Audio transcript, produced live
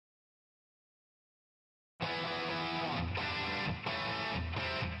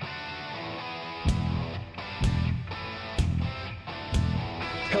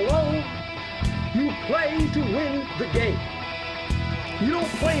play to win the game. You don't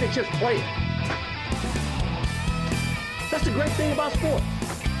play to just play it. That's the great thing about sports.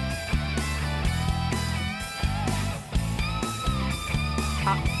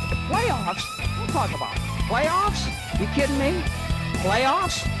 Playoffs? Don't talk about playoffs. You kidding me?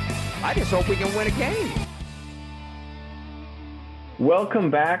 Playoffs? I just hope we can win a game. Welcome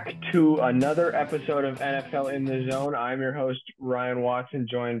back to another episode of NFL in the Zone. I'm your host, Ryan Watson,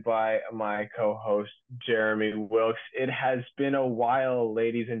 joined by my co-host, Jeremy Wilks. It has been a while,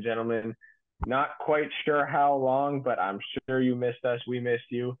 ladies and gentlemen. Not quite sure how long, but I'm sure you missed us. We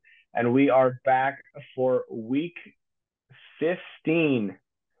missed you. And we are back for week 15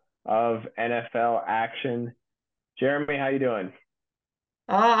 of NFL action. Jeremy, how you doing?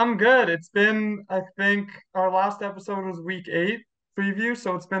 I'm good. It's been, I think our last episode was week 8 preview,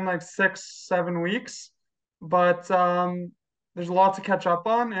 so it's been like 6, 7 weeks. But there's a lot to catch up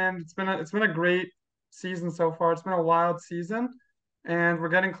on, and it's been a great season so far. It's been a wild season, and we're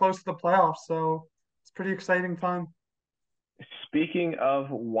getting close to the playoffs, so it's a pretty exciting time. Speaking of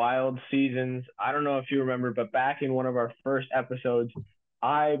wild seasons, I don't know if you remember, but back in one of our first episodes,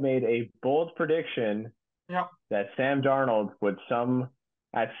 I made a bold prediction Yep. that Sam Darnold would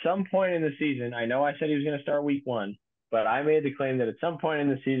at some point in the season, I know I said he was going to start week 1, but I made the claim that at some point in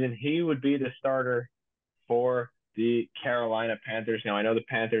the season, he would be the starter for the Carolina Panthers. Now, I know the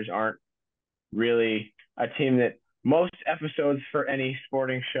Panthers aren't really a team that most episodes for any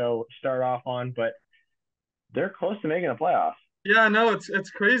sporting show start off on, but they're close to making a playoff. Yeah, no, it's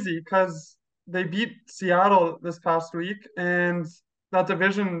crazy because they beat Seattle this past week, and that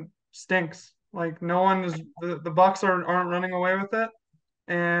division stinks. Like no one is the Bucks aren't running away with it,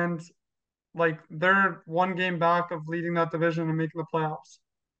 and like they're one game back of leading that division and making the playoffs,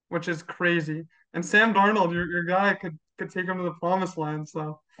 which is crazy. And Sam Darnold, your guy, could take him to the promised land.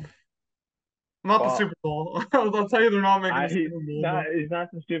 So not the Well, Super Bowl. I'll tell you, they're not making the he's Super Bowl. not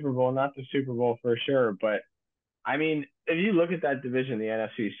the Super Bowl, not the Super Bowl for sure. But I mean, if you look at that division, the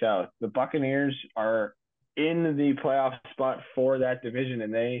NFC South, the Buccaneers are in the playoff spot for that division,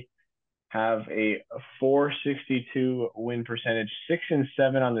 and they have a 462 win percentage,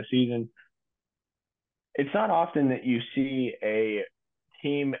 6-7 on the season. It's not often that you see a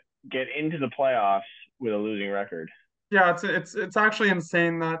team get into the playoffs with a losing record. Yeah, it's actually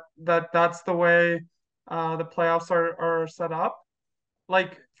insane that's the way the playoffs are set up.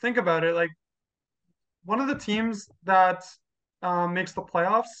 Like think about it. Like one of the teams that makes the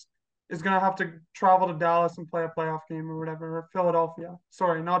playoffs is gonna have to travel to Dallas and play a playoff game or whatever, or Philadelphia.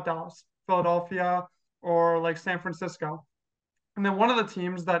 Sorry, not Dallas, Philadelphia or like San Francisco. And then one of the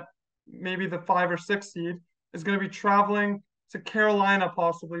teams that maybe the 5 or 6 seed is going to be traveling to Carolina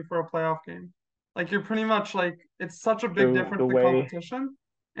possibly for a playoff game. Like you're pretty much like it's such a big The difference in way competition,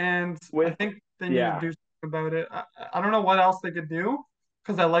 and I with think they need to yeah, do something about it. I don't know what else they could do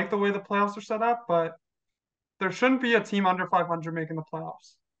because I like the way the playoffs are set up, but there shouldn't be a team under 500 making the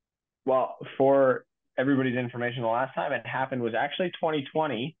playoffs. well, for everybody's information, the last time it happened was actually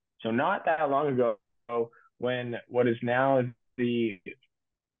 2020, so not that long ago, when what is now the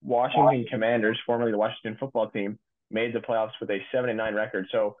Washington Commanders, formerly the Washington football team, made the playoffs with a 7-9 record.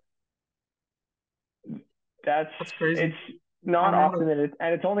 So That's crazy. it's I not remember. often that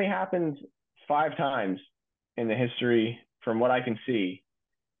and it's only happened 5 times in the history, from what I can see,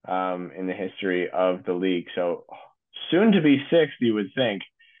 in the history of the league. So soon to be sixth, you would think,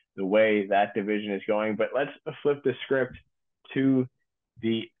 the way that division is going. But let's flip the script to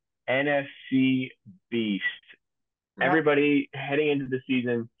the NFC Beast. Yeah, Everybody heading into the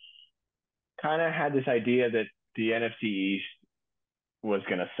season kind of had this idea that the NFC East was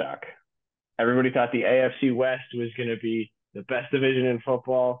going to suck. Everybody thought the AFC West was going to be the best division in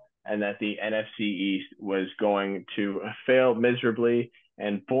football and that the NFC East was going to fail miserably.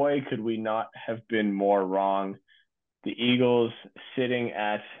 And boy, could we not have been more wrong. The Eagles sitting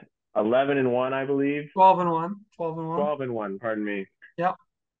at 11-1, I believe. 12-1, 12-1. 12-1, pardon me. Yep.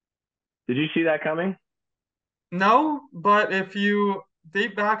 Did you see that coming? No, but if you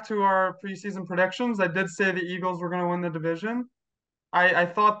date back to our preseason predictions, I did say the Eagles were going to win the division. I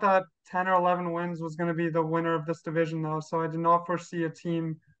thought that 10 or 11 wins was going to be the winner of this division, though. So I did not foresee a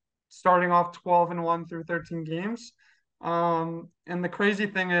team starting off 12-1 through 13 games. And the crazy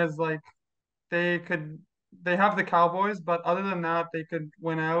thing is, like, they could, they have the Cowboys, but other than that, they could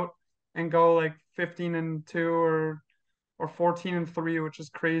win out and go like 15-2 or 14-3, which is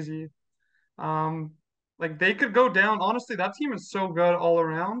crazy. Um, like they could go down. Honestly, that team is so good all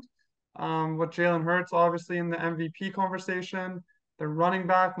around. With Jalen Hurts obviously in the MVP conversation, the running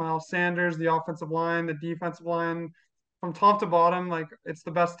back, Miles Sanders, the offensive line, the defensive line, from top to bottom, like it's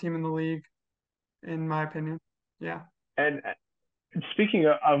the best team in the league. in my opinion. Yeah. And speaking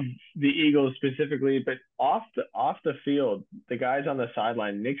of the Eagles specifically, but off the field, the guys on the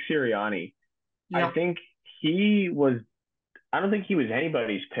sideline, Nick Sirianni, I Yeah. think he was. I don't think he was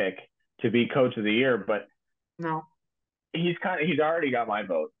anybody's pick to be coach of the year, but No. he's already got my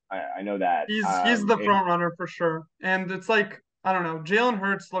vote. I know that. He's the front runner for sure. And it's like, I don't know, Jalen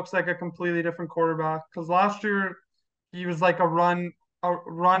Hurts looks like a completely different quarterback because last year he was like running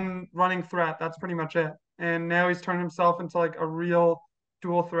threat. That's pretty much it. And now he's turned himself into like a real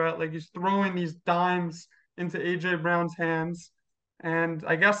dual threat. Like he's throwing these dimes into AJ Brown's hands. And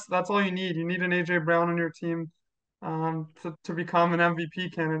I guess that's all you need. You need an AJ Brown on your team to become an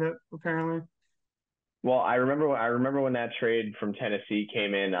MVP candidate, apparently. Well, I remember when that trade from Tennessee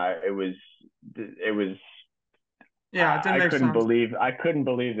came in. It was Yeah, it did make sense. I couldn't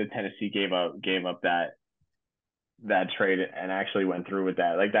believe that Tennessee gave up that trade and actually went through with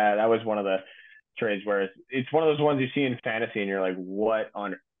that. Like that was one of the trades where it's one of those ones you see in fantasy and you're like, what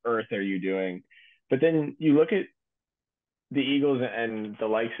on earth are you doing? But then you look at the Eagles and the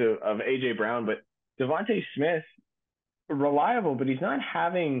likes of AJ Brown, but Devontae Smith, reliable, but he's not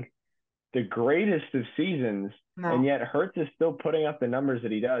having the greatest of seasons, and No. yet Hurts is still putting up the numbers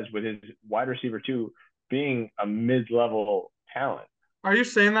that he does with his wide receiver two being a mid-level talent. Are you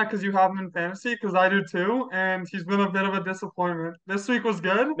saying that because you have him in fantasy? Because I do too, and he's been a bit of a disappointment. This week was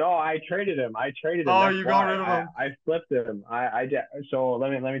good. No, I traded him. I traded him. Oh, That's you got why rid of him. I flipped him. I did. So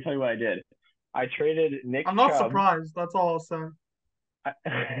let me tell you what I did. I traded Nick I'm not Chubb. surprised. That's all I'll say. I,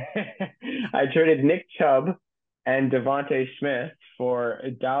 I traded Nick Chubb and Devontae Smith for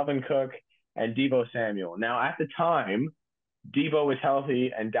Dalvin Cook and Deebo Samuel. Now, at the time, Deebo was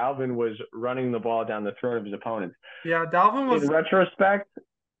healthy and Dalvin was running the ball down the throat of his opponents. Yeah, Dalvin In was. retrospect,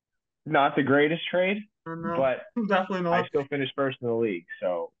 not the greatest trade, No, but definitely I not. still finished first in the league.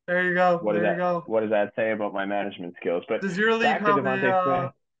 So There you go. what does There you that go. what does that say about my management skills? But Does your league back to have a Devontae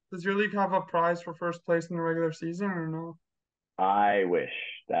Smith, Does your league have a prize for first place in the regular season or no? I wish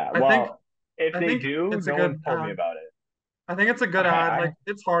that. I think Well, if I they think do, it's a no good one's told me ad. about it. I think it's a good ad. I Like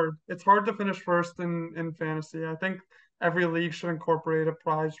it's hard. It's hard to finish first in fantasy. I think every league should incorporate a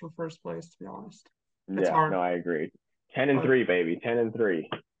prize for first place, to be honest. It's yeah, hard. no, I agree. 10 and But 3, baby. 10 and 3.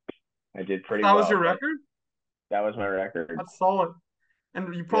 I did pretty that was your well, but record? that was my record. That's solid.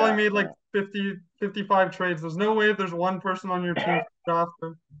 And you probably Yeah, made like yeah. 50, 55 trades. There's no way there's one person on your team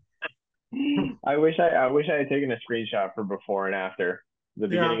drafted. I wish I had taken a screenshot for before and after the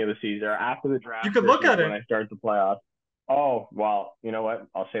Yeah. beginning of the season or after the You draft could look versus at when it. I start the playoffs. Oh, well, you know what?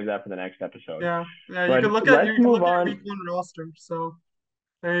 I'll save that for the next episode. Yeah. Yeah, But let's you could move look at your on. week one roster. So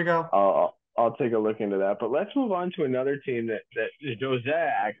there you go. I'll take a look into that. But let's move on to another team that Jose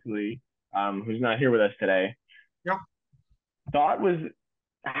actually, who's not here with us today, Yep. thought was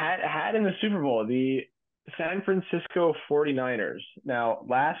had in the Super Bowl, the San Francisco 49ers. Now,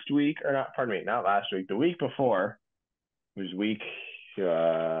 last week, or not, pardon me, not last week, the week before, it was week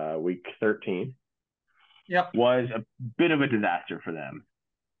 13, Yep. was a bit of a disaster for them.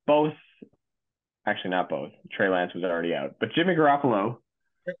 Both, actually not both. Trey Lance was already out, but Jimmy Garoppolo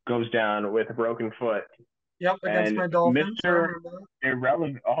goes down with a broken foot, Yep. Against and my Dolphins. I Mr. remember that.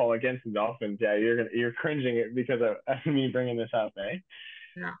 Irrelevant. Oh, against the Dolphins, yeah, you're cringing because of me bringing this up, eh?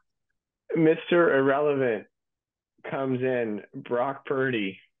 Yeah. Mr. Irrelevant comes in, Brock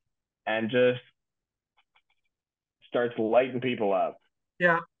Purdy, and just starts lighting people up.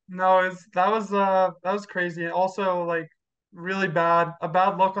 Yeah. No, that was crazy. And also like really a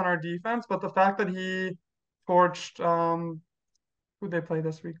bad look on our defense, but the fact that he torched who they play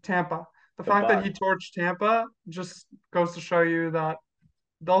this week? Tampa. The The fact that he Bucks. torched Tampa just goes to show you that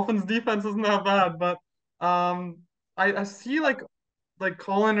Dolphins defense isn't that bad. But I see like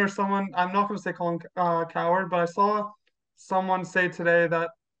Colin or someone, I'm not gonna say Colin Coward, but I saw someone say today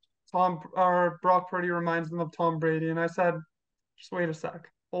that Tom or Brock Purdy reminds them of Tom Brady, and I said, just wait a sec.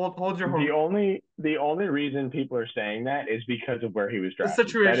 Hold your The horse. only the only reason people are saying that is because of where he was The drafted. That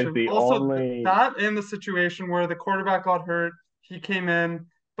is situation. the Also, only. that and the situation where the quarterback got hurt, he came in,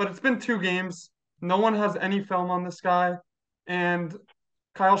 but it's been 2 games. No one has any film on this guy, and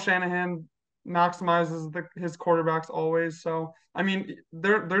Kyle Shanahan maximizes his quarterbacks always. So, I mean,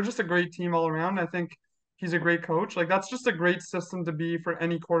 they're just a great team all around. I think he's a great coach. Like that's just a great system to be for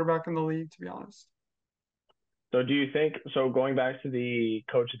any quarterback in the league, to be honest. So do you think so? Going back to the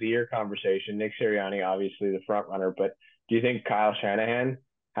Coach of the Year conversation, Nick Sirianni obviously the front runner, but do you think Kyle Shanahan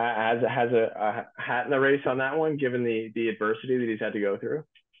has a hat in the race on that one, given the adversity that he's had to go through?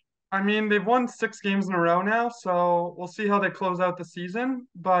 I mean, they've won 6 games in a row now, so we'll see how they close out the season.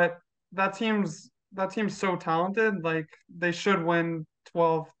 But that team's so talented. Like they should win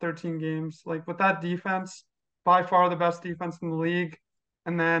 12, 13 games. Like with that defense, by far the best defense in the league.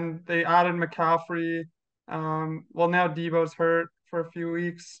 And then they added McCaffrey. Well, now Debo's hurt for a few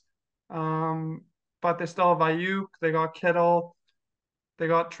weeks. Um, but they still have Ayuk. They got Kittle. They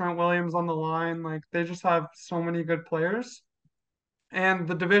got Trent Williams on the line. Like they just have so many good players. And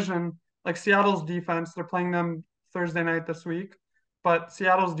the division, like Seattle's defense, they're playing them Thursday night this week, but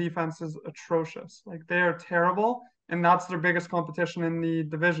Seattle's defense is atrocious. Like they are terrible, and that's their biggest competition in the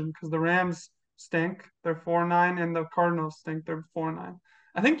division because the Rams stink. They're 4-9, and the Cardinals stink. They're 4-9.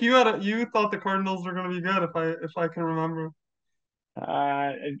 I think you thought the Cardinals were going to be good if I can remember.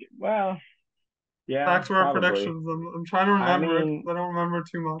 Uh, well, Back yeah, to our probably. predictions. I'm trying to I remember it mean, 'cause I don't remember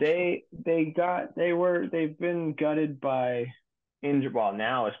too much. they've been gutted by injury. Well,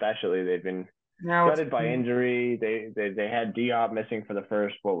 now especially they've been Now it's gutted by injury. They had Diop missing for the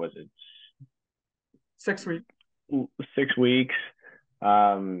first, what was it, 6 weeks. 6 weeks.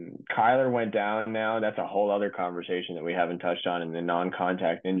 Kyler went down now. That's a whole other conversation that we haven't touched on in the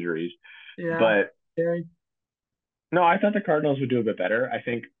non-contact injuries. Yeah, But scary. no, I thought the Cardinals would do a bit better. I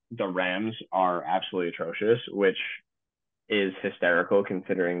think the Rams are absolutely atrocious, which is hysterical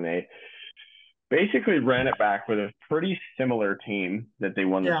considering they basically ran it back with a pretty similar team that they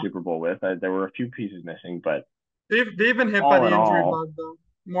won the Yeah. Super Bowl with. There were a few pieces missing, but They've been hit by all the in injury all, bug though,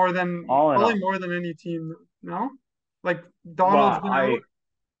 more than all in probably all, more than any team. No, like Donald's well, been out,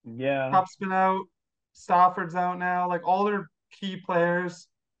 yeah, Cup's been out, Stafford's out now. Like all their key players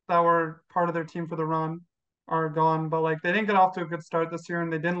that were part of their team for the run are gone. But like they didn't get off to a good start this year,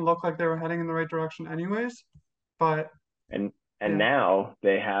 and they didn't look like they were heading in the right direction anyways. But and yeah, now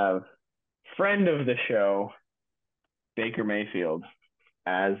they have friend of the show Baker Mayfield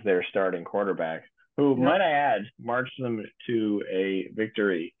as their starting quarterback, who, yep, might I add, marched them to a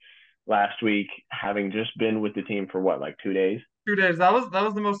victory last week, having just been with the team for what, like 2 days 2 days. That was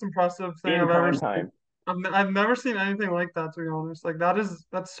the most impressive thing in I've ever prime seen. time. I've never seen anything like that, to be honest. Like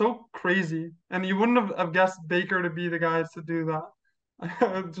that's so crazy. And you wouldn't have guessed Baker to be the guys to do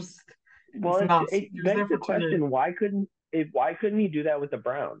that. Just Well, it's nuts. it He was begs there the for 2 days. question, why couldn't he do that with the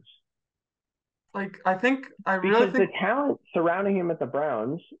Browns? Like I really Because think the talent surrounding him at the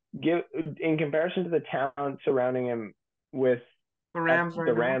Browns, give in comparison to the talent surrounding him with the at Rams right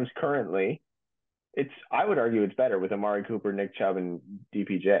the now. Rams currently, I would argue it's better with Amari Cooper, Nick Chubb, and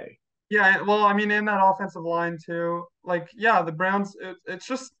DPJ. Yeah, well, I mean in that offensive line too. Like yeah, the Browns it's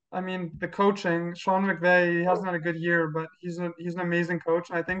just I mean the coaching, Sean McVay, he hasn't had a good year, but he's an amazing coach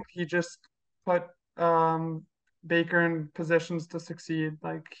and I think he just put Baker in positions to succeed.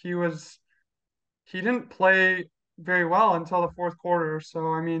 Like he didn't play very well until the fourth quarter. So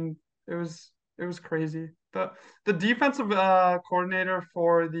I mean, it was crazy. The defensive coordinator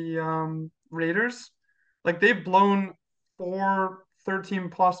for the Raiders, like they've blown four 13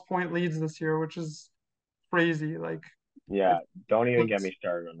 plus point leads this year, which is crazy. Like Yeah, it's, don't even get it's me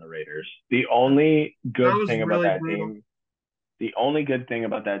started on the Raiders. The only that good was thing about really that brutal. team, the only good thing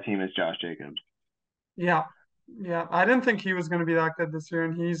about that team is Josh Jacobs. Yeah. Yeah. I didn't think he was going to be that good this year,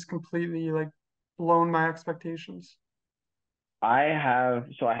 and he's completely like blown my expectations. I have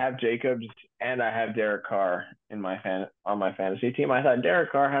Jacobs and I have Derek Carr in on my fantasy team. I thought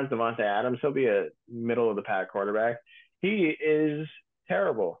Derek Carr has Devontae Adams. He'll be a middle of the pack quarterback. He is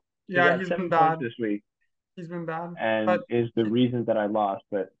terrible. He Yeah, got he's been 7 points bad. this week He's been bad. and But is the reason that I lost,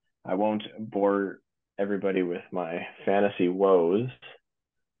 but I won't bore everybody with my fantasy woes.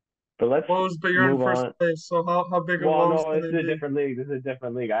 But let's woes, but you're in move first on. place. So how big of Well, woes no, can this they is a be? different league. This is a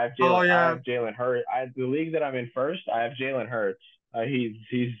different league. Oh I yeah, have Jalen Hurts. The league that I'm in first. I have Jalen Hurts.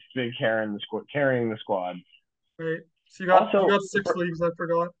 He's been carrying the squad. right. So you got Also, six leagues. I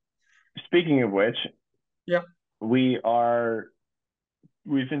forgot. speaking of which, Yeah. we are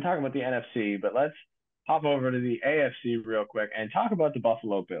we've been talking about the NFC, but let's hop over to the AFC real quick and talk about the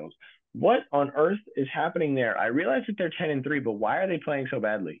Buffalo Bills. What on earth is happening there? I realize that they're 10-3, but why are they playing so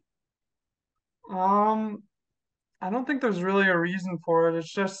badly? Um, I don't think there's really a reason for it.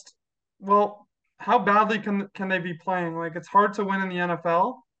 It's just, well, how badly can they be playing? Like it's hard to win in the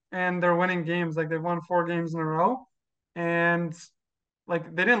NFL, and they're winning games. Like they've won 4 games in a row, and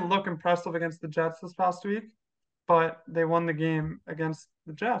like they didn't look impressive against the Jets this past week, but they won the game against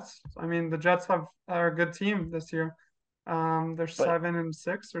the Jets. I mean, the Jets are a good team this year. They're But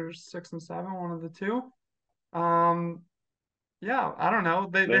 7-6 or 6-7, one of the two. Um, yeah, I don't know.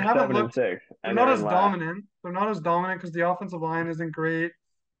 They they're haven't seven and looked. six, They're and not they're as in last. dominant. They're not as dominant because the offensive line isn't great,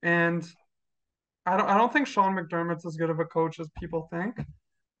 and I don't think Sean McDermott's as good of a coach as people think.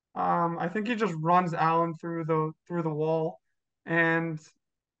 I think he just runs Allen through the wall, and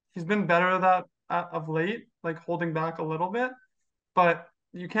he's been better at that of late, like holding back a little bit. but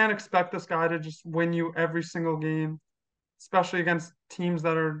you can't expect this guy to just win you every single game, especially against teams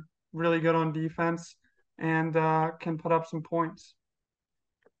that are really good on defense and can put up some points.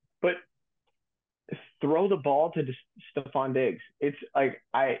 But throw the ball to Stephon Diggs. It's like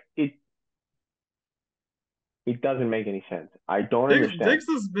it doesn't make any sense. I don't understand. Diggs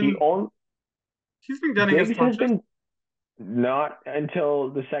has He been only he's been getting his Diggs has touches. been not until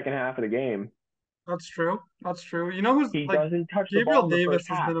the second half of the game. That's true. That's true. You know who's He like doesn't touch the ball Gabriel in the first Davis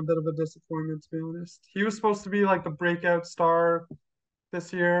has half. been a bit of a disappointment, to be honest. He was supposed to be like the breakout star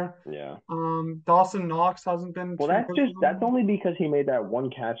this year. Yeah. Dawson Knox hasn't been Well, too that's good for just that's them. only because he made that one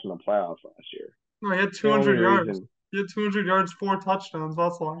catch in the playoffs last year. No, he had The only 200 yards. reason. He had 200 yards, 4 touchdowns.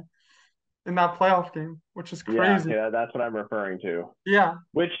 That's why in that playoff game, which is Yeah, crazy. okay, that's what I'm referring to. Yeah,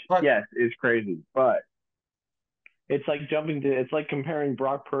 Which, but yes, is crazy, but it's like comparing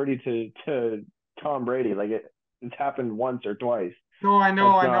Brock Purdy to Tom Brady. Like it's happened once or twice. no, I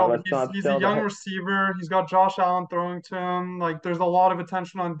know, but Let's he's not he's a sell young that. receiver. He's got Josh Allen throwing to him. Like there's a lot of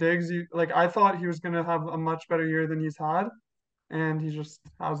attention on Diggs. Like I thought he was gonna have a much better year than he's had, and he just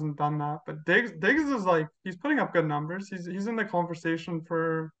hasn't done that. But Diggs is like he's putting up good numbers. He's in the conversation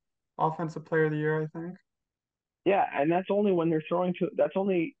for offensive player of the year, I think. Yeah, and that's only when they're throwing to. That's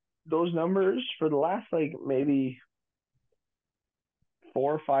only those numbers for the last like maybe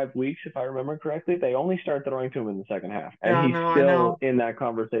 4 or 5 weeks, if I remember correctly. They only start throwing to him in the second half, and Yeah, he's no, I still know. in that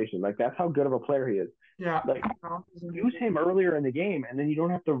conversation. Like that's how good of a player he is. Yeah. Like No, use him earlier in the game, and then you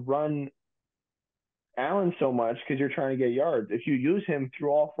don't have to run Allen so much because you're trying to get yards. If you use him through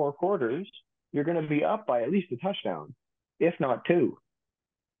all 4 quarters, you're going to be up by at least a touchdown, if not two.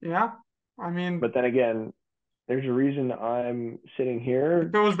 yeah. I mean, But then again, there's a reason I'm sitting if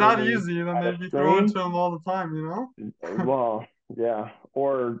here it was that screaming easy, then at a they'd be throwing screen. to him all the time, you know? Well, yeah,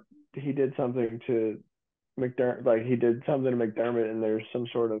 or he did something to McDermott, like he did something to McDermott, and there's some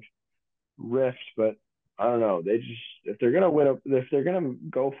sort of rift. But I don't know. They just if they're gonna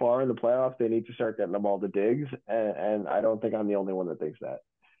go far in the playoffs, they need to start getting the ball to Diggs, and I don't think I'm the only one that thinks that.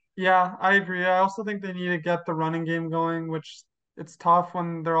 Yeah, I agree. I also think they need to get the running game going, which it's tough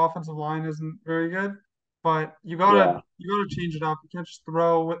when their offensive line isn't very good. But Yeah, you gotta change it up. You can't just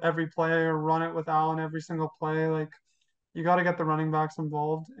throw with every play or run it with Allen every single play. Like you got to get the running backs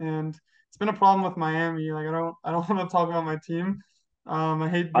involved, and it's been a problem with Miami. Like I don't want to talk about my team. I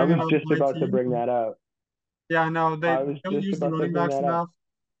hate I bringing was up just my about to team. bring that up. Yeah, no, they I was don't just use the about to running bring backs that up. enough.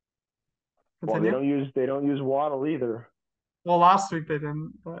 Well, they Continue. don't use Waddle either. Well, last week they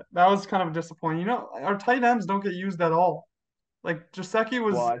didn't, but that was kind of disappointing. You know, our tight ends don't get used at all. Like Jaceki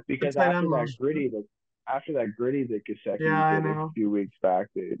Well, was it's the because tight end last year. after that gritty that Yeah, Gasecki I did a know. few weeks back,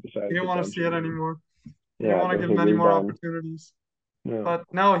 they He decided didn't to want to bench see it him. And anymore. He didn't yeah, want to they give him any figured he's more done. opportunities. No. But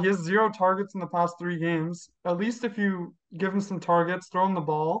no, he has 0 targets in the past 3 games. At least if you give him some targets, throw him the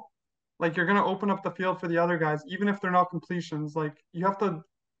ball, like you're gonna open up the field for the other guys, even if they're not completions. Like you have to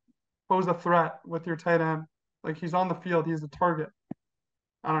pose a threat with your tight end. Like he's on the field, he's the target.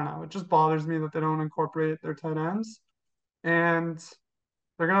 I don't know. It just bothers me that they don't incorporate their tight ends. And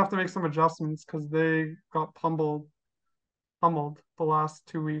they're gonna have to make some adjustments because they got pummeled the last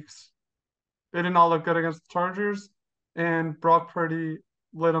 2 weeks. They did not look good against the Chargers, and Brock Purdy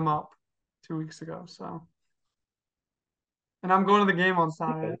lit them up 2 weeks ago. So, and I'm going to the game on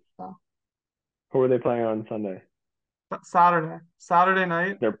Saturday. Yeah. So, Who are they playing on Sunday? but Saturday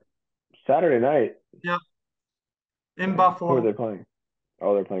night. They're Saturday night. Yep, in Dang. Who are Buffalo. they playing?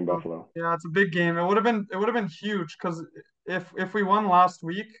 Oh, they're playing So, Buffalo. yeah, it's a big game. It would have been huge because if we won last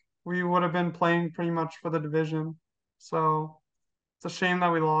week, we would have been playing pretty much for the division. So it's a shame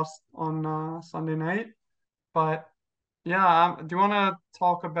that we lost on Sunday night. But yeah, do you want to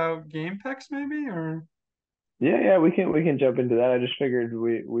talk about game picks maybe or? Yeah, we can jump into that. I just figured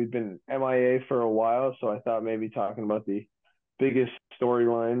we've been MIA for a while, so I thought maybe talking about the biggest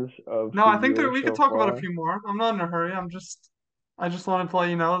storylines of No, the I think year we could so talk about a far. few more. I'm not in a hurry. I just wanted to let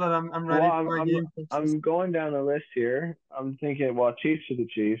you know that I'm Well, ready for my game picks. I'm going down the list here. I'm thinking, well, Chiefs are the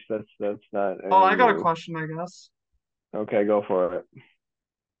Chiefs. That's not Oh, I anything got a new. question, I guess. Okay, go for it.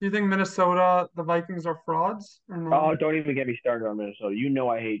 Do you think Minnesota, the Vikings are frauds or no? Oh, don't even get me started on Minnesota. You know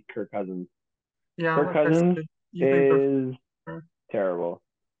I hate Kirk Cousins. Yeah, Kirk okay. So Cousins you think they're is fair. terrible.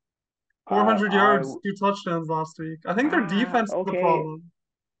 400 I yards, 2 touchdowns last week. I think their defense is the okay. problem.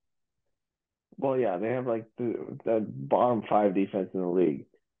 Well, yeah, they have like the bottom five defense in the league,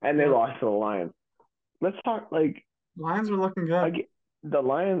 and they Yeah, lost to the Lions. Let's talk like Lions are looking good. again. The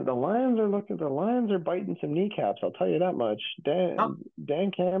Lions are biting some kneecaps. I'll tell you that much. Yep.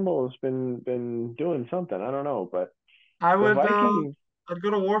 Dan Campbell has been doing something. I don't know, but I the would Vikings. I'd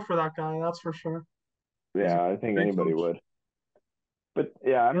go to war for that guy, that's for sure. He's a Yeah, I think great anybody coach. would. But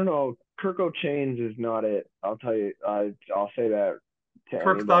yeah, I don't know. Kirko Chains is not it. I'll tell you. I'll say that to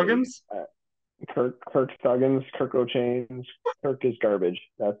Kirk anybody. Thuggins. Kirk Thuggins, Kirko Chains, Kirk is garbage.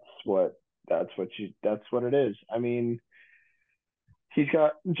 What that's what it is. I mean, he's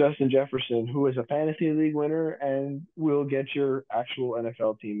got Justin Jefferson, who is a fantasy league winner and will get your actual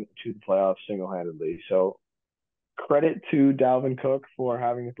NFL team to the playoffs single handedly. So credit to Dalvin Cook for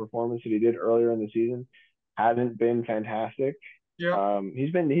having the performance that he did earlier in the season. Hasn't been fantastic. Yep.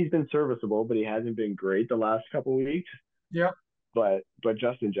 He's been serviceable, but he hasn't been great the last couple of weeks. Yep. But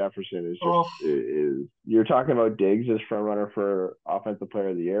Justin Jefferson is just Oh is you're talking about Diggs as front runner for offensive player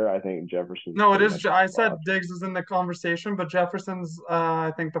of the year. I think Jefferson's no, it pretty is. much I said locked. Diggs is in the conversation, but Jefferson's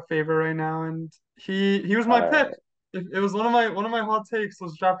I think the favorite right now, and he was my pick. Uh, It was one of my hot takes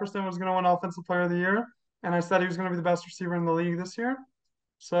was Jefferson was going to win Offensive Player of the Year, and I said he was going to be the best receiver in the league this year.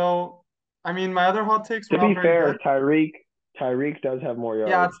 So, I mean, my other hot takes were to not be very fair, good. Tyreek does have more Yeah,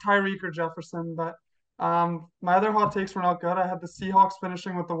 yards. it's Tyreek or Jefferson, but my other hot takes were not good. I had the Seahawks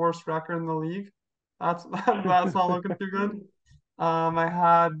finishing with the worst record in the league. That's that's not looking too good. I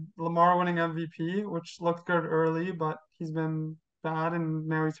had Lamar winning MVP, which looked good early, but he's been bad and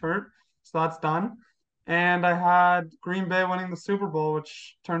now he's hurt. So that's done. And I had Green Bay winning the Super Bowl,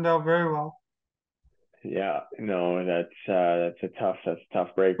 which turned out very well. Yeah, no, that's a tough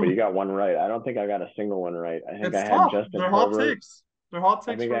break, but you got one right. I don't think I got a single one right. I think I It's had tough. Justin They're hot Herbert. takes. They're hot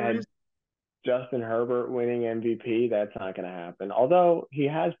I takes think for I a had reason. Justin Herbert winning MVP. That's not going to happen. Although he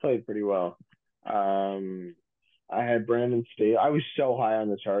has played pretty well. Um, I had Brandon Staley. I was so high on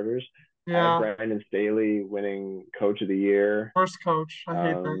the Chargers. I had Yeah, Brandon Staley winning Coach of the Year. worst coach. I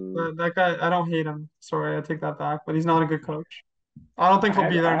hate that. Um, That guy, I don't hate him. Sorry, I take that back, but he's not a good coach. I don't think I he'll had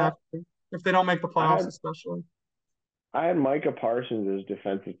be there I had next year if they don't make the I playoffs, had especially. I had Micah Parsons as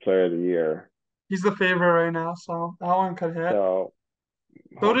Defensive Player of the Year. He's the favorite right now, so that one could hit. So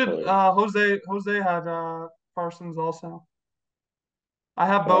So did hopefully, Jose. Jose had Parsons also. I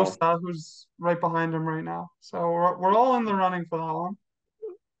have well, Bosa, who's right behind him right now. So we're all in the running for that one.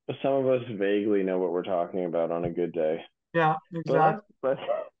 some of us vaguely know what we're talking about on a good day. Yeah, But let's exactly. let's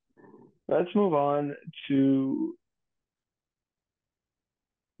let's move on to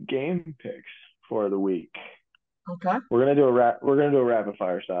game picks for the week. Okay. We're gonna do a rapid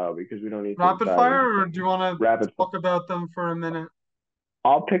fire style because we don't need to Rapid dive into fire, or do things. you want to Rapid. talk about them for a minute?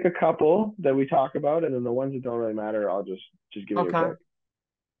 I'll pick a couple that we talk about, and then the ones that don't really matter, I'll just give me your Okay. pick.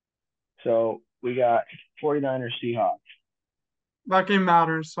 So we got 49ers Seahawks. That game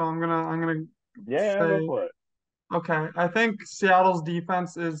matters, so I'm gonna Yeah, go say for it. okay. I think Seattle's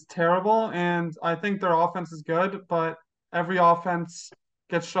defense is terrible, and I think their offense is good, but every offense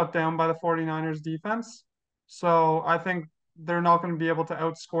gets shut down by the 49ers defense. So I think they're not going to be able to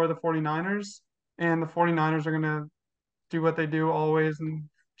outscore the 49ers, and the 49ers are going to do what they do always and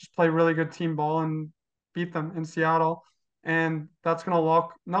just play really good team ball and beat them in Seattle. And that's going to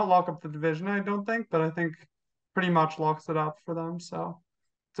not lock up the division, I don't think, but I think pretty much locks it up for them. So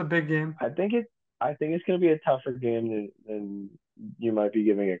it's a big game. I think it. I think it's going to be a tougher game than you might be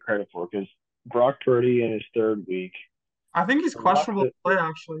giving it credit for because Brock Purdy in his third week. I think he's A lot questionable to to, play,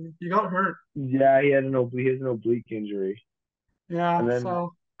 actually. He got hurt. yeah, he has an oblique injury, Yeah, and then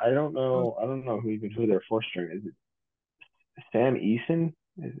so I don't know who their fourth string is. It Sam Eason?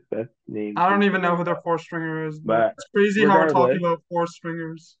 Is that name I don't seems even know familiar who their enough. fourth stringer is, but But it's crazy how we're talking regardless, about four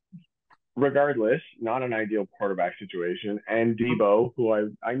stringers. regardless, not an ideal quarterback situation. And Debo, who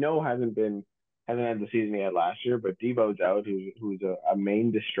I know hasn't had the season he had last year, but Debo's out, who's a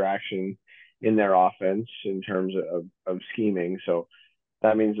main distraction in their offense in terms of scheming. So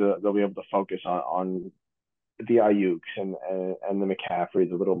that means they'll be able to focus on the Ayuks and the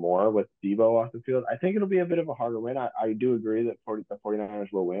McCaffreys a little more with Debo off the field. I think it'll be a bit of a harder win. I do agree that the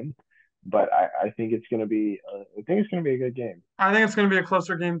 49ers will win, but I think it's going to be a good game. I think it's going to be a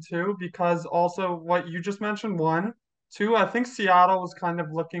closer game too, because also what you just mentioned, one, two, I think Seattle was kind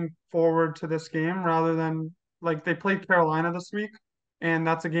of looking forward to this game rather than like they played Carolina this week, and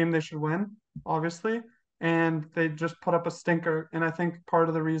that's a game they should win, obviously. And they just put up a stinker. And I think part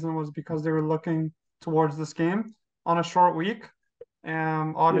of the reason was because they were looking towards this game on a short week.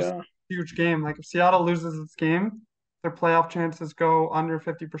 And obviously, Yeah. huge game. Like if Seattle loses its game, their playoff chances go under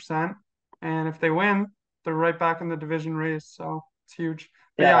 50%. And if they win, they're right back in the division race. So it's huge.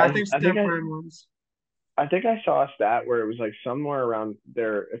 But Yeah, yeah, I I, think I think I Stanford wins. I think I saw a stat where it was like somewhere around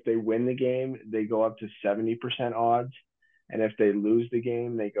there. If they win the game, they go up to 70% odds, and if they lose the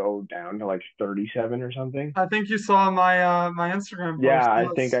game, they go down to like 37 or something. I think you saw my Instagram Yeah, post. I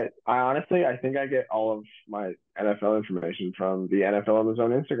Yes. think I honestly I think I get all of my NFL information from the NFL on the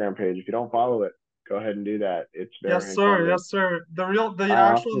Zone Instagram page. If you don't follow it, go ahead and do that. It's very Yes, sir. informative. Yes, sir. The I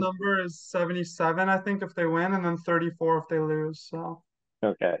actual often number is 77, I think, if they win, and then 34 if they lose. So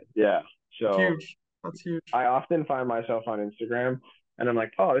okay, yeah. So huge. That's huge. I often find myself on Instagram and I'm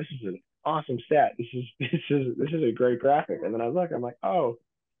like, oh, this is an awesome stat. This is a great graphic. And then I look, I'm like, oh,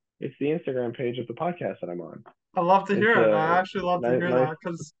 it's the Instagram page of the podcast that I'm on. I love to It's hear it. I a actually love to nice, hear nice, that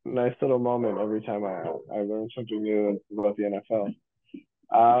because nice little moment every time I learn something new about the NFL.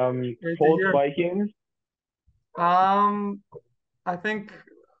 great to Colts hear. Vikings. Um, I think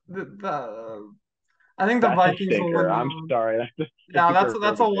the I think the That's a Vikings will stinker. win that I'm one. sorry, that's a Yeah, stinker for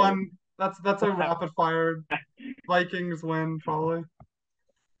that's the a day. one. That's a rapid fire. Vikings win probably.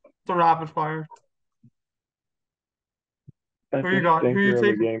 It's a rapid fire. Who That's you a got? Who you stinker of a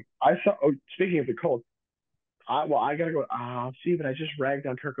taking? game. I saw. Oh, speaking of the Colts, I gotta go. See, but I just ragged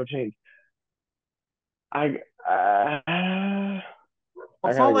on Turco Chains. I uh, I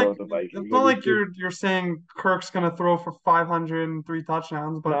It's gotta not go like with the Vikings. it's They not just like did. you're saying Kirk's gonna throw for 503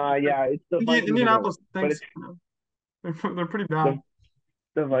 touchdowns, but Nah, yeah, it's the Vikings are gonna win, Indianapolis but thinks it's they're pretty bad.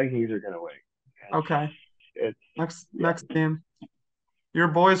 the the Vikings are gonna win. Okay, It's yeah. next game. Your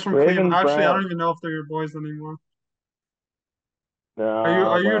boys from Cleveland. Ravens Actually, I don't Browns. even know if they're your boys anymore.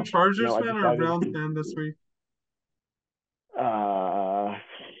 Are you a Well, Chargers I fan or a decided Browns to. fan this week? Uh,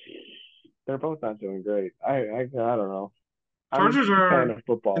 they're both not doing great. I don't know. I'm Chargers just a fan are of in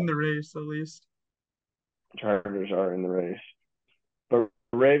football. the race at least. Chargers are in the race, but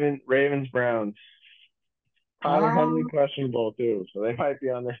Ravens Browns. Connor Huntley Um, questionable too, so they might be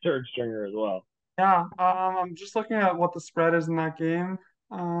on their third stringer as well. yeah. I'm just looking at what the spread is in that game.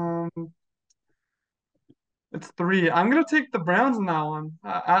 Um, it's 3. I'm gonna take the Browns in that one.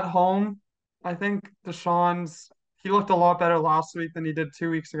 At home, I think Deshaun's he looked a lot better last week than he did 2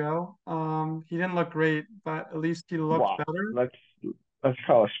 weeks ago. He didn't look great, but at least he looked Wow, better. let's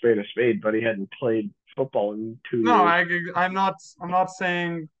call a spade, but he hadn't played football in 2 No, years. I'm not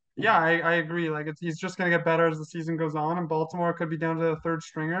saying. Yeah, I agree. Like he's just gonna get better as the season goes on, and Baltimore could be down to the third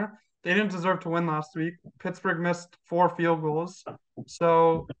stringer. They didn't deserve to win last week. Pittsburgh missed 4 field goals,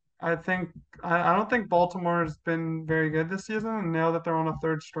 so I think I don't think Baltimore has been very good this season. And now that they're on a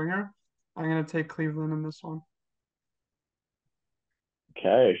third stringer, I'm gonna take Cleveland in this one.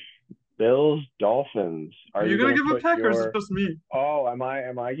 Okay, Bills Dolphins. Are Are you you gonna gonna give a put pick, or is it your? just me? Oh, am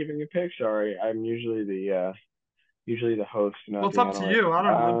I giving a pick? Sorry, I'm usually the host, Well, not it's the up to analyst. you. I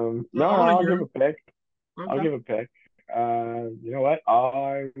don't know. No, I want to I'll hear give him. a pick. I'll Okay. give a pick. You know what?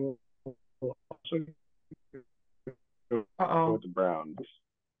 I will also go Uh-oh. with the Browns.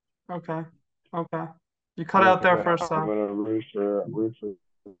 Okay. Okay. You cut out there for a I'm sec. gonna root for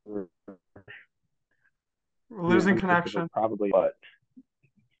We're losing Denver connection. probably, but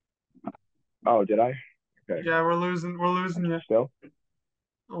oh, did I? Okay, Yeah, we're losing you still.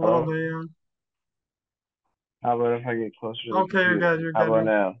 a little Hello. bit, yeah. How about if I get closer to the Okay, you're computer? good, you're How good, about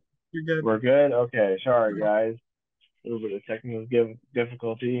now? you're good. We're good. Okay. Sorry, Yeah. guys. A little bit of technical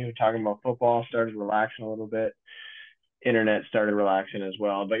difficulty. We're talking about football. Started relaxing a little bit. Internet started relaxing as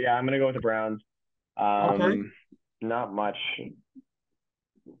well. But yeah, I'm gonna go with the Browns. Okay. Um, not much,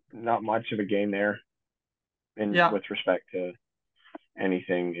 not much of a game there in Yeah. with respect to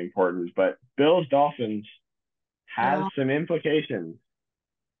anything important. But Bills Dolphins has Yeah. some implications.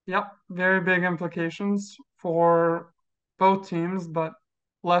 Yep. Very big implications for both teams, but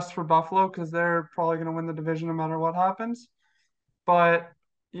less for Buffalo because they're probably going to win the division no matter what happens. But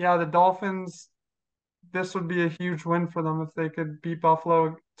yeah, the Dolphins, this would be a huge win for them if they could beat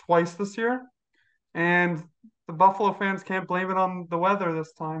Buffalo twice this year. And the Buffalo fans can't blame it on the weather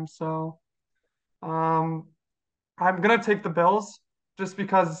this time. So um, I'm gonna take the Bills just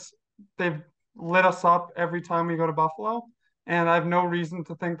because they've lit us up every time we go to Buffalo, and I have no reason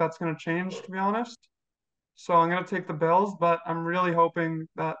to think that's gonna change, to be honest. So I'm gonna take the Bills, but I'm really hoping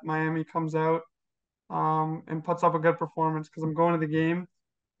that Miami comes out and puts up a good performance because I'm going to the game.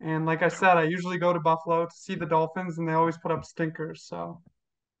 And like I said, I usually go to Buffalo to see the Dolphins, and they always put up stinkers. So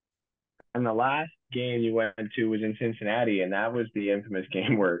And the last game you went to was in Cincinnati, and that was the infamous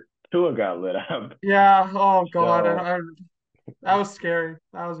game where Tua got lit up. yeah, oh God, So that was scary.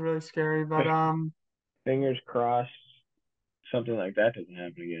 That was really scary. But fingers crossed something like that doesn't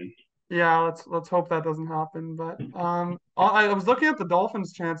happen again. yeah, let's hope that doesn't happen. But I was looking at the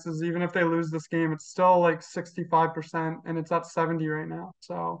Dolphins' chances. Even if they lose this game, it's still like 65%, and it's at 70 right now.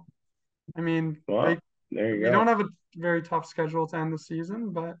 So I mean, Well, they there you we don't go. have a very tough schedule to end the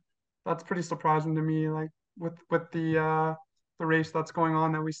season, but that's pretty surprising to me. Like with the race that's going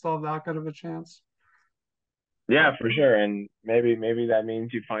on, that we still have that good of a chance. Yeah, But for sure. And maybe that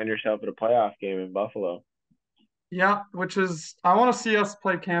means you find yourself at a playoff game in Buffalo. Yeah, which is I want to see us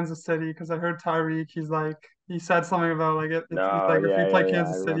play Kansas City because I heard Tyreek. He said something about like he's No, like if we yeah, play yeah, yeah.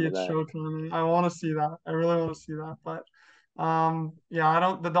 I Kansas City, remember it's that. showtime. I want to see that. I really want to see that. But yeah, I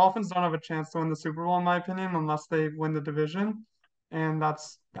don't. The Dolphins don't have a chance to win the Super Bowl in my opinion unless they win the division, and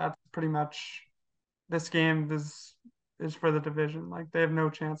that's pretty much this game is for the division. Like they have no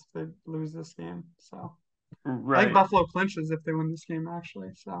chance if they lose this game. So I think Right. Buffalo clinches if they win this game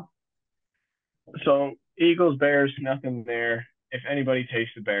actually. So So Eagles, Bears, nothing there. If anybody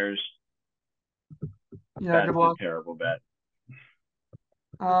takes the Bears, yeah, that's good a luck. terrible bet.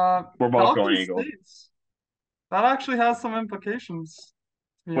 Uh, We're both going Falcons Eagles. Saints. That actually has some implications,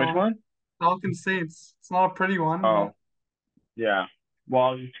 to be Which honest. one? Falcons Saints. It's not a pretty one, but Oh, yeah.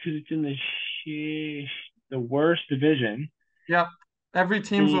 Well, it's because it's in the worst division yep. Every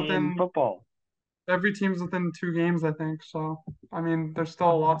team's in within football. every team's within 2 games, I think. So I mean, there's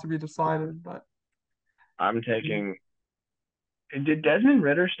still a lot to be decided, but I'm taking. Did Desmond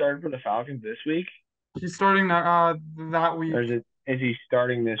Ritter start for the Falcons this week, he's starting that or week. is he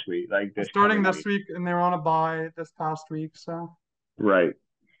starting this week, like He's this starting coming this week? week, and they were on a bye this past week. So Right.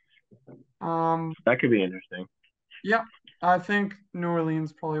 um, That could be interesting. yeah, I think New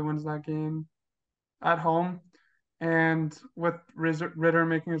Orleans probably wins that game at home, and with Ritter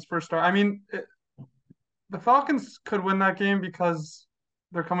making his first start. I mean, the Falcons could win that game because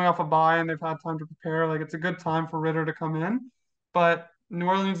they're coming off a bye and they've had time to prepare. Like it's a good time for Ritter to come in, but New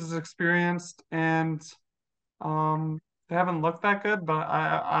Orleans is experienced and um, they haven't looked that good. But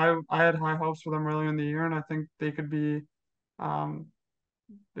I had high hopes for them earlier in the year, and I think um,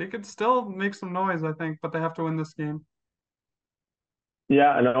 they could still make some noise. I think, but they have to win this game.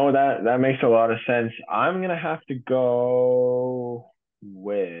 Yeah, no, that makes a lot of sense. I'm gonna have to go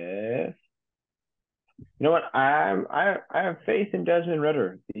with. You know what? I have faith in Desmond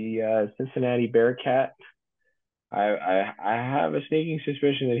Ritter, the Cincinnati Bearcat. I have a sneaking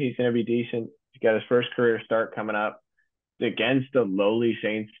suspicion that he's gonna be decent. He's got his first career start coming up against the lowly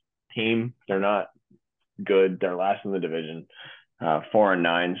Saints team. They're not good. They're last in the division,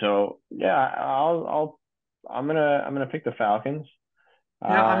 4-9. So yeah, I'm gonna pick the Falcons.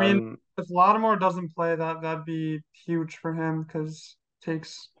 Yeah, I mean, Um, if Lattimore doesn't play, that'd be huge for him because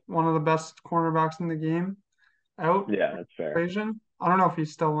takes one of the best cornerbacks in the game out yeah, that's fair. equation. I don't know if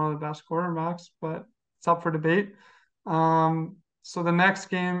he's still one of the best quarterbacks, but it's up for debate. So the next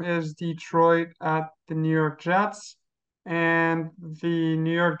game is Detroit at the New York Jets, and the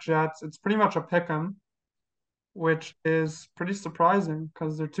New York Jets. It's pretty much a pick 'em, which is pretty surprising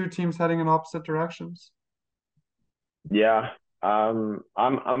because they're two teams heading in opposite directions. Yeah. I'm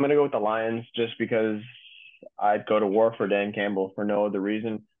gonna go with the Lions just because I'd go to war for Dan Campbell for no other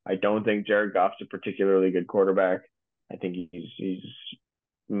reason. I don't think Jared Goff's a particularly good quarterback. I think he's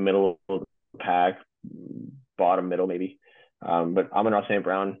middle of the pack, bottom middle maybe. But Amon St.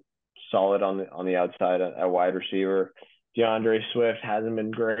 Brown, solid on the outside at wide receiver. DeAndre Swift hasn't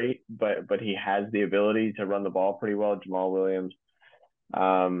been great, but he has the ability to run the ball pretty well. Jamal Williams.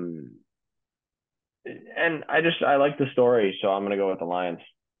 Um, and I like the story, so I'm gonna go with the Lions.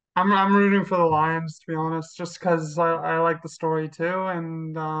 I'm rooting for the Lions to be honest, just because I like the story too,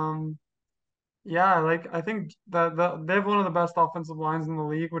 and yeah, I think that they have one of the best offensive lines in the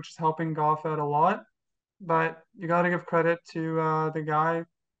league, which is helping Goff out a lot. But you got to give credit to the guy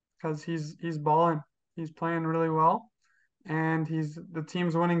because he's balling. He's playing really well, and he's the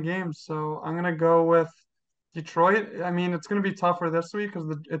team's winning games. So I'm gonna go with Detroit. I mean, it's gonna be tougher this week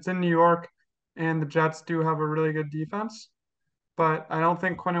because it's in New York, and the Jets do have a really good defense. But I don't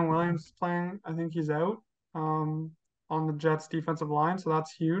think Quentin Williams is playing. I think he's out um, on the Jets defensive line, so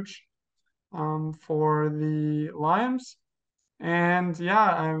that's huge for the Lions. And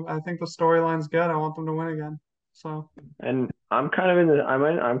yeah, I think the storyline's good. I want them to win again. So And I'm kind of in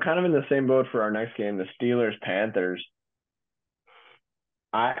the same boat for our next game, the Steelers Panthers.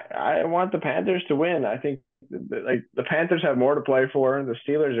 I want the Panthers to win. I think like the Panthers have more to play for. The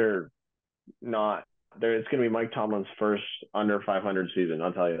Steelers are not. There, it's going to be Mike Tomlin's first under 500 season.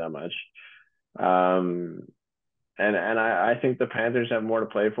 I'll tell you that much. Um, and I think the Panthers have more to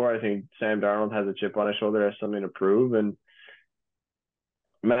play for. I think Sam Darnold has a chip on his shoulder, has something to prove. And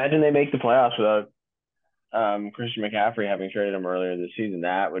imagine they make the playoffs without Christian McCaffrey having traded him earlier this season.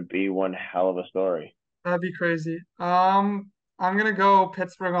 That would be one hell of a story. that'd be crazy. I'm gonna go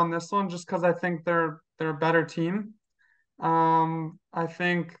Pittsburgh on this one just because I think they're a better team. I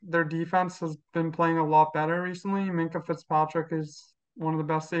think their defense has been playing a lot better recently. Minka Fitzpatrick is one of the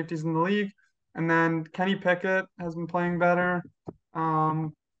best safeties in the league, and then Kenny Pickett has been playing better.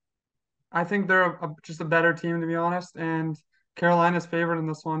 Um, I think they're just a better team, to be honest. And Carolina's favored in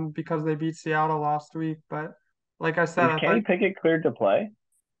this one because they beat Seattle last week. But Like I said, Is I thought Kenny Pickett cleared to play?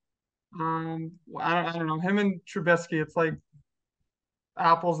 I don't know. Him and Trubisky, it's like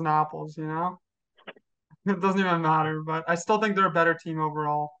apples and apples, you know? It doesn't even matter, but I still think they're a better team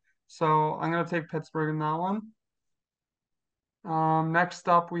overall. So I'm gonna take Pittsburgh in that one. Next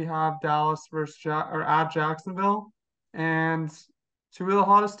up we have Dallas versus or at Jacksonville, and two of the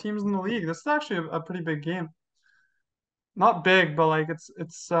hottest teams in the league. This is actually a pretty big game. Not big, but like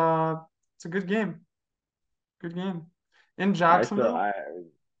it's a good game. Good game. In I still, Jacksonville, I,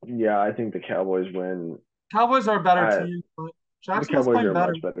 yeah, I think the Cowboys win. Cowboys are a better I, team, but the Jacksonville's Cowboys playing are a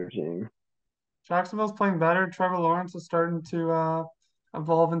better. much better team. Jacksonville's playing better. Trevor Lawrence is starting to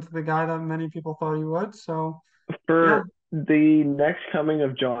evolve into the guy that many people thought he would. So yeah, For the next coming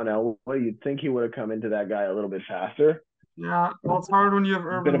of John Elway, you'd think he would have come into that guy a little bit faster. yeah. Well, it's hard when you have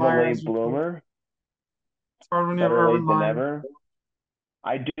Bit Urban of a Meyer as late your coach. bloomer. It's hard when you have Better Urban late than Meyer. never.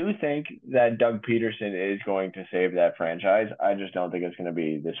 I do think that Doug Peterson is going to save that franchise. I just don't think it's going to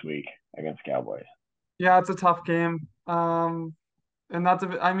be this week against Cowboys. Yeah, it's a tough game. And that's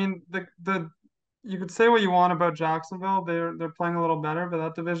I mean the you could say what you want about Jacksonville. They're playing a little better, but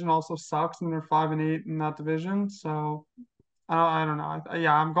that division also sucks, and they're 5-8 in that division. So I don't know.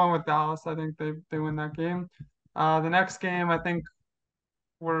 Yeah, I'm going with Dallas. I think they win that game. The next game, I think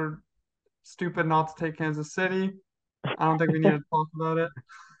we're stupid not to take Kansas City. I don't think we need to talk about it.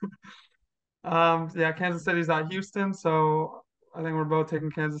 Yeah, Kansas City's at Houston, so I think we're both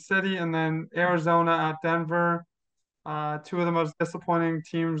taking Kansas City, and then Arizona at Denver. Two of the most disappointing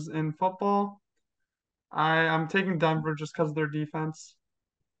teams in football. I'm taking Denver just because of their defense.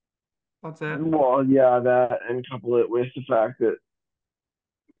 That's it. Well, yeah, that and couple it with the fact that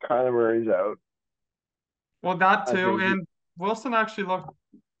Kyler Murray's out. Well, that I too, think and Wilson actually looked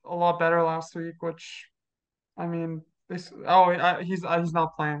a lot better last week, which I mean, he's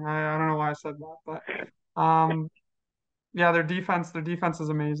not playing. I don't know why I said that, but yeah, their defense is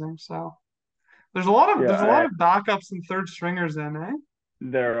amazing. So yeah, there's a lot of backups and third stringers in, eh?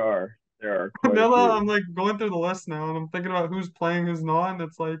 there are quite a Now that few. I'm like going through the list now, and I'm thinking about who's playing, who's not, and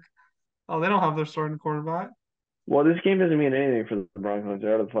it's like, oh, they don't have their starting quarterback. Well, this game doesn't mean anything for the Broncos.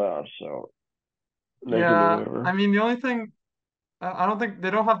 They're out of the playoffs, so they can do Yeah, I whatever. mean, the only thing I don't think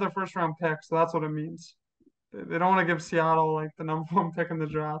they don't have their first round pick, so that's what it means. They don't want to give Seattle like the number one pick in the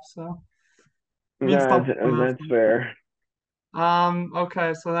draft, so it means No, something for that's them. fair.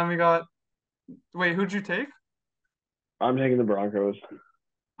 Okay, so then we got wait, who'd you take? I'm taking the Broncos.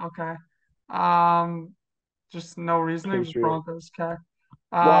 Okay. Um, just no reasoning, just Patriots. Broncos. Okay.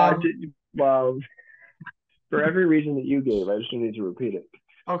 Well, well, for every reason that you gave, I just need to repeat it.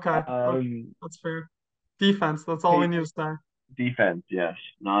 Okay. Okay, Um, that's fair. Defense, that's all we pa- need to say. defense, yes,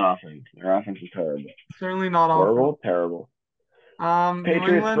 not offense. Their offense is terrible. Certainly not offense. Horrible, terrible. New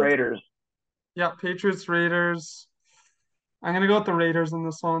Patriots, England, Raiders. yeah, Patriots, Raiders. I'm gonna go with the Raiders in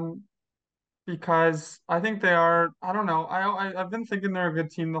this one because I think they are. I don't know. I've been thinking they're a good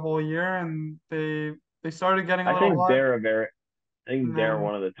team the whole year, and they started getting a I little think hot, they're a very, I and think they're then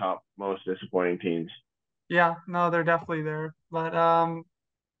one of the top most disappointing teams. yeah, no, they're definitely there. But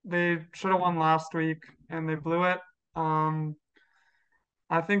they should have won last week, and they blew it. Um,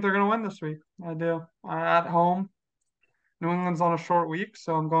 I think they're gonna win this week. I do. At home, New England's on a short week,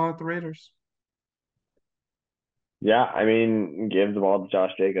 so I'm going with the Raiders. Yeah, I mean, give the ball to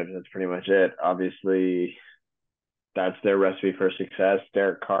Josh Jacobs. That's pretty much it. Obviously, that's their recipe for success.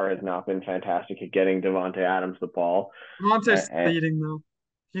 Derek Carr has not been fantastic at getting Devontae Adams the ball. Devontae's And, fading though.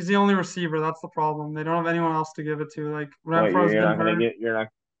 He's the only receiver. That's the problem. They don't have anyone else to give it to. Like what Renfro's you're been not gonna hurt. get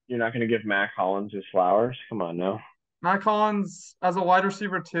you're not gonna give Mac Hollins his flowers. Come on now. Matt Collins as a wide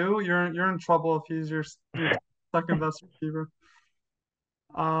receiver too. You're in trouble if he's your second best receiver.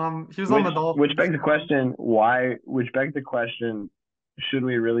 He was on Which the which Dolphins. begs the question, why which begs the question, should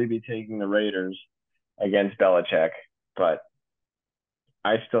we really be taking the Raiders against Belichick? But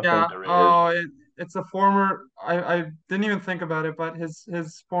I still Yeah. think the Raiders. It's a former. I didn't even think about it, but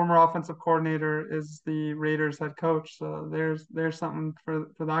his former offensive coordinator is the Raiders head coach. So there's something for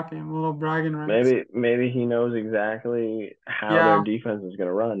that game. A little bragging rights. Maybe he knows exactly how their Yeah. defense is going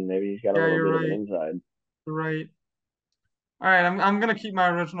to run. Maybe he's got a Yeah. little You're bit of an right. inside. You're right. All right. I'm gonna keep my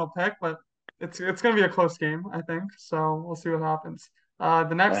original pick, but it's gonna be a close game, I think. So we'll see what happens. The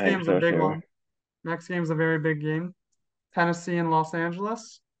next I think game's a so big too. one. Next game's a very big game. Tennessee and Los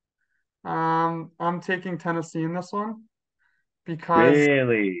Angeles. I'm taking Tennessee in this one because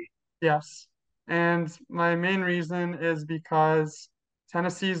Really? yes. And my main reason is because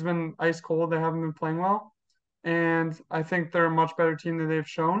Tennessee's been ice cold. They haven't been playing well. And I think they're a much better team than they've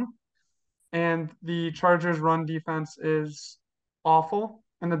shown. And the Chargers' run defense is awful.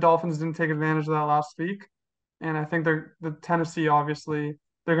 And the Dolphins didn't take advantage of that last week. And I think the Tennessee obviously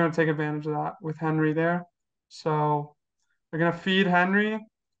they're going to take advantage of that with Henry there. So they're going to feed Henry.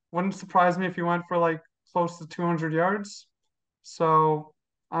 Wouldn't surprise me if he went for like close to 200 yards. So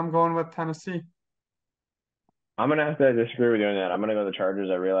I'm going with Tennessee. I'm gonna have to disagree with you on that. I'm gonna go the Chargers.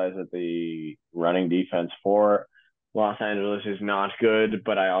 I realize that the running defense for Los Angeles is not good,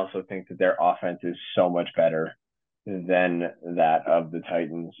 but I also think that their offense is so much better than that of the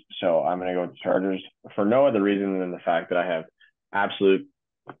Titans. So I'm gonna go with the Chargers for no other reason than the fact that I have absolute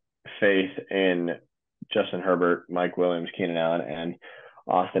faith in Justin Herbert, Mike Williams, Keenan Allen, and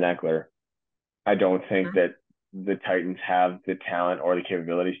Austin Eckler. I don't think that the Titans have the talent or the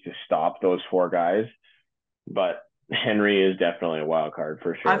capabilities to stop those four guys, but Henry is definitely a wild card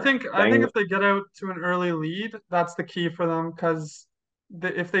for I sure. think I think if they get out to an early lead, that's the key for them because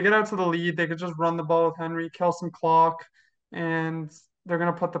if they get out to the lead, they could just run the ball with Henry, kill some clock, and they're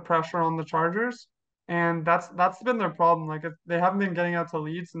gonna put the pressure on the Chargers. And that's been their problem. Like if they haven't been getting out to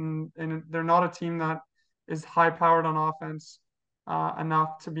leads, and they're not a team that is high powered on offense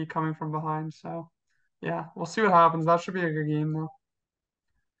enough to be coming from behind. So yeah, we'll see what happens. That should be a good game though.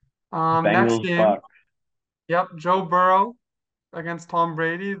 Next Bengals game, Bucks. yep, Joe Burrow against Tom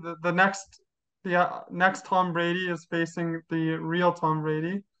Brady. The next Tom Brady is facing the real Tom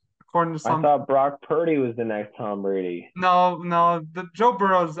Brady, according to I some. thought Brock Purdy was the next Tom Brady. No, no, the Joe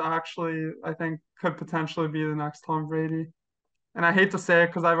Burrow's actually I think could potentially be the next Tom Brady. And I hate to say it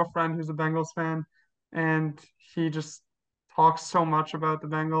because I have a friend who's a Bengals fan, and he just talks so much about the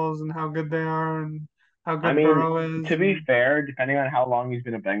Bengals and how good they are and how I good mean, Burrow to is. be And fair, depending on how long he's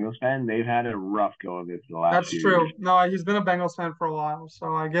been a Bengals fan, they've had a rough go of it for the last that's few years. true. No, he's been a Bengals fan for a while,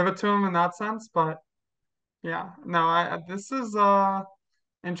 so I give it to him in that sense. But yeah, no, this is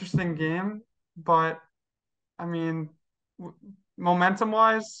interesting game, but I mean, momentum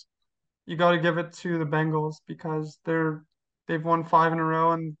wise, you got to give it to the Bengals because they've won five in a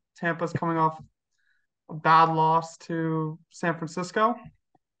row, and Tampa's coming off a bad loss to San Francisco,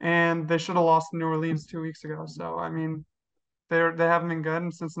 and they should have lost to New Orleans 2 weeks ago. So I mean, they haven't been good,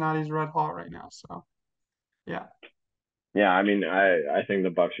 and Cincinnati's red hot right now. So yeah, Yeah, I mean, I think the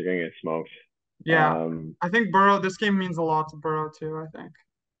Bucks are gonna get smoked. yeah, Um, I think Burrow. This game means a lot to Burrow too. I think.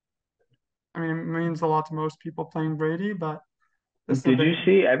 I mean, it means a lot to most people playing Brady, but this is a did big you one.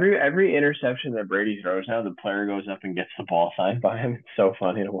 see every interception that Brady throws now, the player goes up and gets the ball signed by him? It's so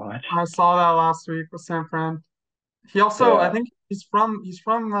funny to watch. I saw that last week with San Fran. He also, I Yeah, think he's from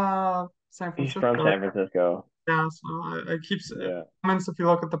San he's from Francisco. San Francisco. Yeah, so I keep Yeah. comments. If you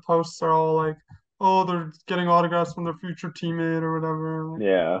look at the posts, are all like, "Oh, they're getting autographs from their future teammate or whatever." Like,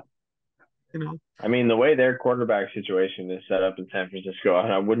 Yeah. you know, I mean, the way their quarterback situation is set up in San Francisco,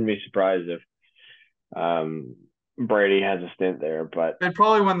 I wouldn't be surprised if um, Brady has a stint there. But they'd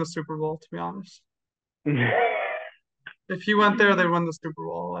probably win the Super Bowl, to be honest. If he went there, they'd win the Super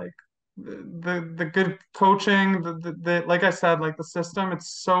Bowl. Like the good coaching, the like I said, like the system, it's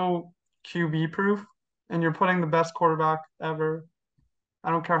so QB proof, and you're putting the best quarterback ever.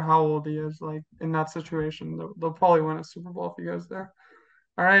 I don't care how old he is, like in that situation, they'll probably win a Super Bowl if he goes there.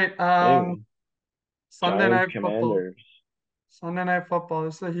 All right, maybe Sunday Giants night football. Commanders Sunday night football.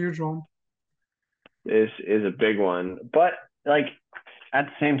 This is a huge one. is a big one, but like at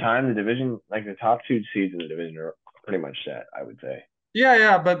the same time, the division, like the top two seeds in the division, are pretty much set. I would say. Yeah,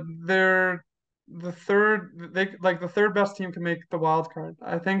 yeah, but they're the third best team can make the wild card.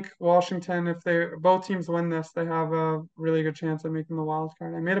 I think Washington, if they both teams win this, they have a really good chance of making the wild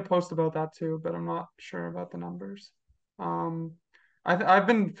card. I made a post about that too, but I'm not sure about the numbers. Um, I've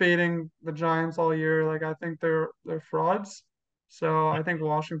been fading the Giants all year. Like I think they're frauds. So I think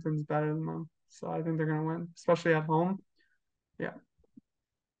Washington's better than them. So I think they're gonna win, especially at home. Yeah.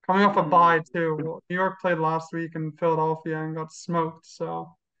 Coming off a bye too. Well, New York played last week in Philadelphia and got smoked.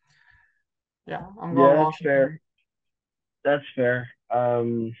 So yeah, I'm going Yeah, that's Washington. fair. That's fair.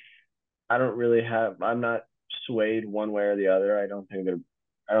 I don't really have. I'm not swayed one way or the other. I don't think they're.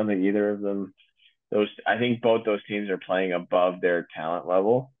 I don't think either of them. Those. I think both those teams are playing above their talent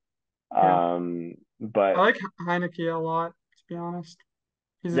level. Yeah. I But like Heineke a lot, to be honest.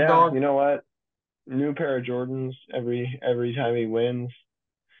 He's a yeah, dog. you know what? New pair of Jordans every time he wins.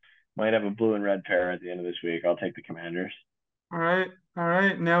 Might have a blue and red pair at the end of this week. I'll take the Commanders. All right. All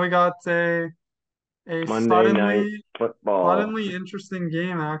right. Now we got a Monday night football. suddenly interesting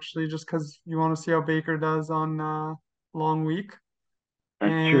game actually, just because you want to see how Baker does on long week.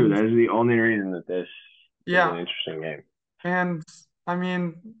 That's true. And That is the only reason that this is an yeah, interesting game. and I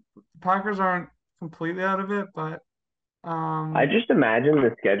mean the Packers aren't completely out of it, but I um just imagine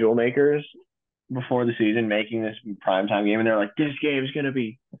the schedule makers before the season making this primetime game, and they're like, "This game is gonna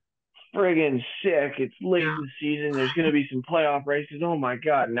be friggin' sick. It's late Yeah, in the season. There's going to be some playoff races. Oh my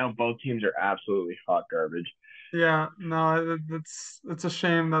God. Now both teams are absolutely hot garbage. yeah. No, it's a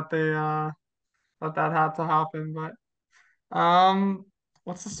shame that that had to happen. But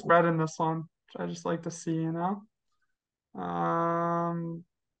what's the spread in this one? I just like to see, you know. Um,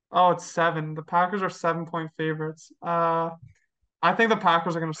 oh, it's 7. The Packers are 7-point favorites. I think the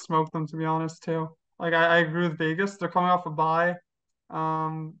Packers are going to smoke them, to be honest, too. Like I agree with Vegas. They're coming off a bye.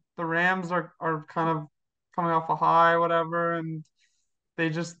 The Rams are kind of coming off a high, whatever, and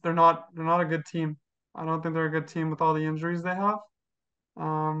they're not a good team. I don't think they're a good team with all the injuries they have.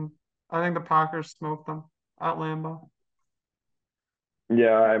 Um, I think the Packers smoke them at Lambeau.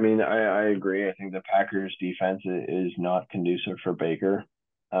 Yeah, I mean, I agree. I think the Packers defense is not conducive for Baker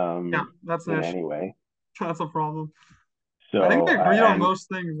Yeah, that's an in issue. any way. That's a problem. I think So, we agreed on and most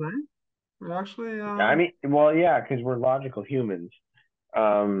things, eh? We actually, I mean, well, yeah, because we're logical humans.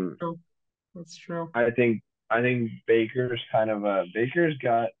 Um, true. That's true. I think Baker's kind of Baker's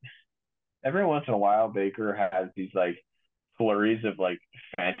got every once in a while Baker has these like flurries of like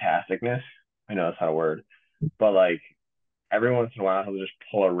fantasticness. I know that's not a word, but like every once in a while he'll just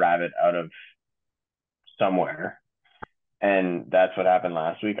pull a rabbit out of somewhere. And that's what happened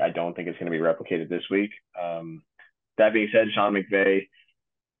last week. I don't think it's going to be replicated this week. That being said, Sean McVay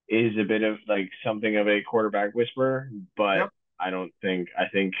is a bit of like something of a quarterback whisperer, but Yep. I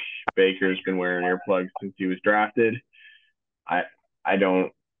think Baker's been wearing earplugs since he was drafted. I I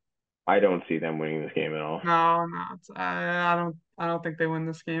don't I don't see them winning this game at all. No, no. I don't think they win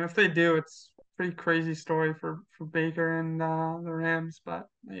this game. If they do, it's a pretty crazy story for Baker and the Rams. But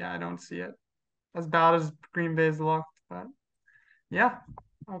yeah, I don't see it as bad as Green Bay's looked. But yeah,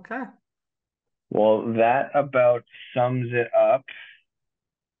 okay. Well, that about sums it up.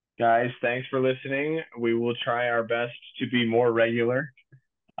 Guys, thanks for listening. We will try our best to be more regular,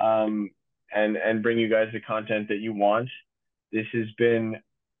 um, and bring you guys the content that you want. This has been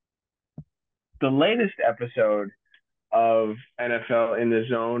the latest episode of NFL in the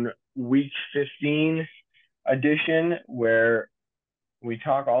Zone Week 15 edition, where we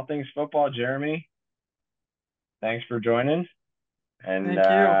talk all things football. Jeremy, thanks for joining, and Thank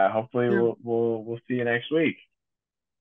you. hopefully Thank you. we'll see you next week.